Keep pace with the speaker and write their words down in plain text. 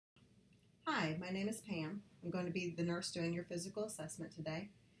Hi, my name is Pam. I'm going to be the nurse doing your physical assessment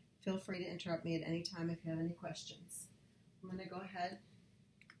today. Feel free to interrupt me at any time if you have any questions. I'm going to go ahead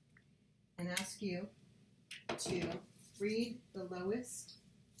and ask you to read the lowest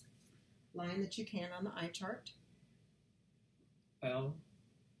line that you can on the eye chart. L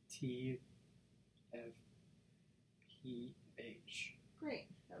T F P H. Great.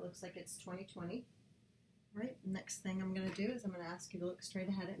 That looks like it's 20/20. All right. Next thing I'm going to do is I'm going to ask you to look straight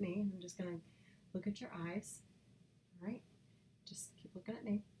ahead at me. I'm just going to look at your eyes. All right. Just keep looking at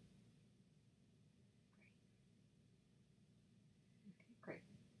me. Great. Okay, great.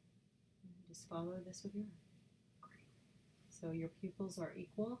 And just follow this with your eye. Great. So your pupils are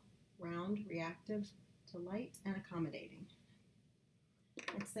equal, round, reactive to light, and accommodating.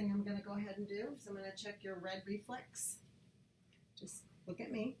 Next thing I'm going to go ahead and do is I'm going to check your red reflex. Just look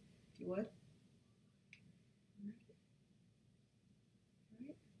at me, if you would. All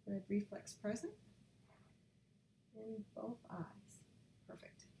right. Red reflex present in both eyes.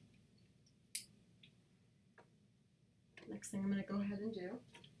 Perfect. Next thing I'm going to go ahead and do,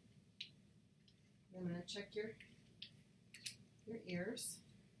 I'm going to check your ears.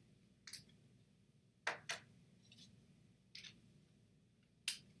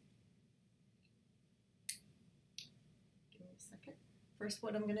 First,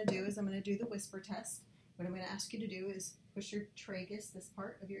 what I'm going to do is I'm going to do the whisper test. What I'm going to ask you to do is push your tragus, this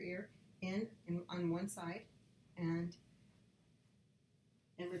part of your ear, in on one side, and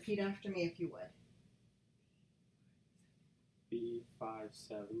repeat after me if you would.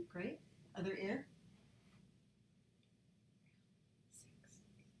 B5-7. Great. Other ear.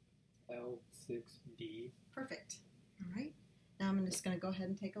 L6D. Perfect. All right. Now I'm just going to go ahead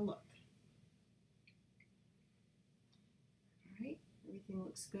and take a look. All right. Everything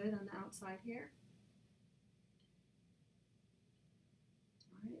looks good on the outside here.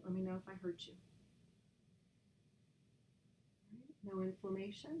 All right, let me know if I hurt you. All right, no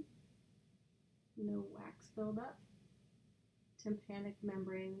inflammation, no wax buildup, tympanic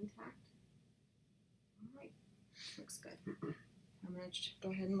membrane intact. All right, looks good. I'm going to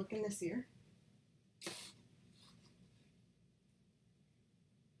go ahead and look in this ear.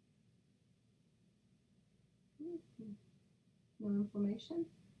 No inflammation.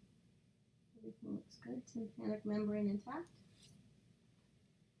 Everything looks good. Tympanic membrane intact.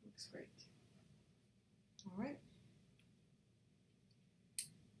 Looks great. All right.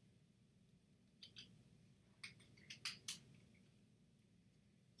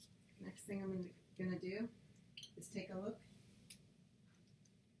 Next thing I'm going to do is take a look.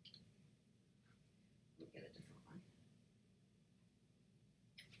 Let me get a different one.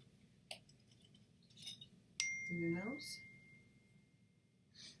 In your nose.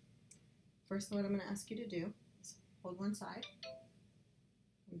 First, what I'm going to ask you to do is hold one side.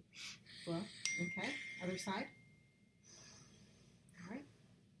 Blow. Okay. Other side. All right.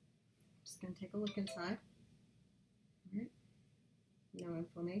 Just going to take a look inside. All right. No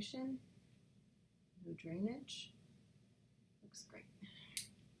inflammation. No drainage. Looks great.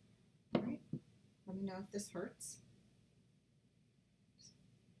 All right. Let me know if this hurts.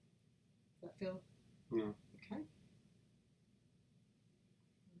 Does that feel? No. Okay.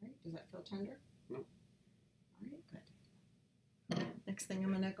 Does that feel tender? No. All right, good. Next thing I'm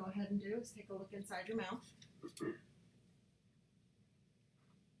going to go ahead and do is take a look inside your mouth. All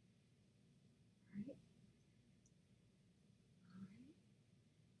right.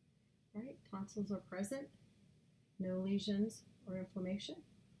 All right, tonsils are present. No lesions or inflammation.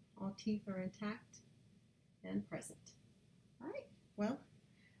 All teeth are intact and present. All right, well,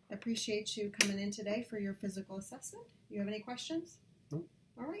 I appreciate you coming in today for your physical assessment. Do you have any questions? No.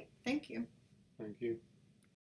 All right, thank you. Thank you.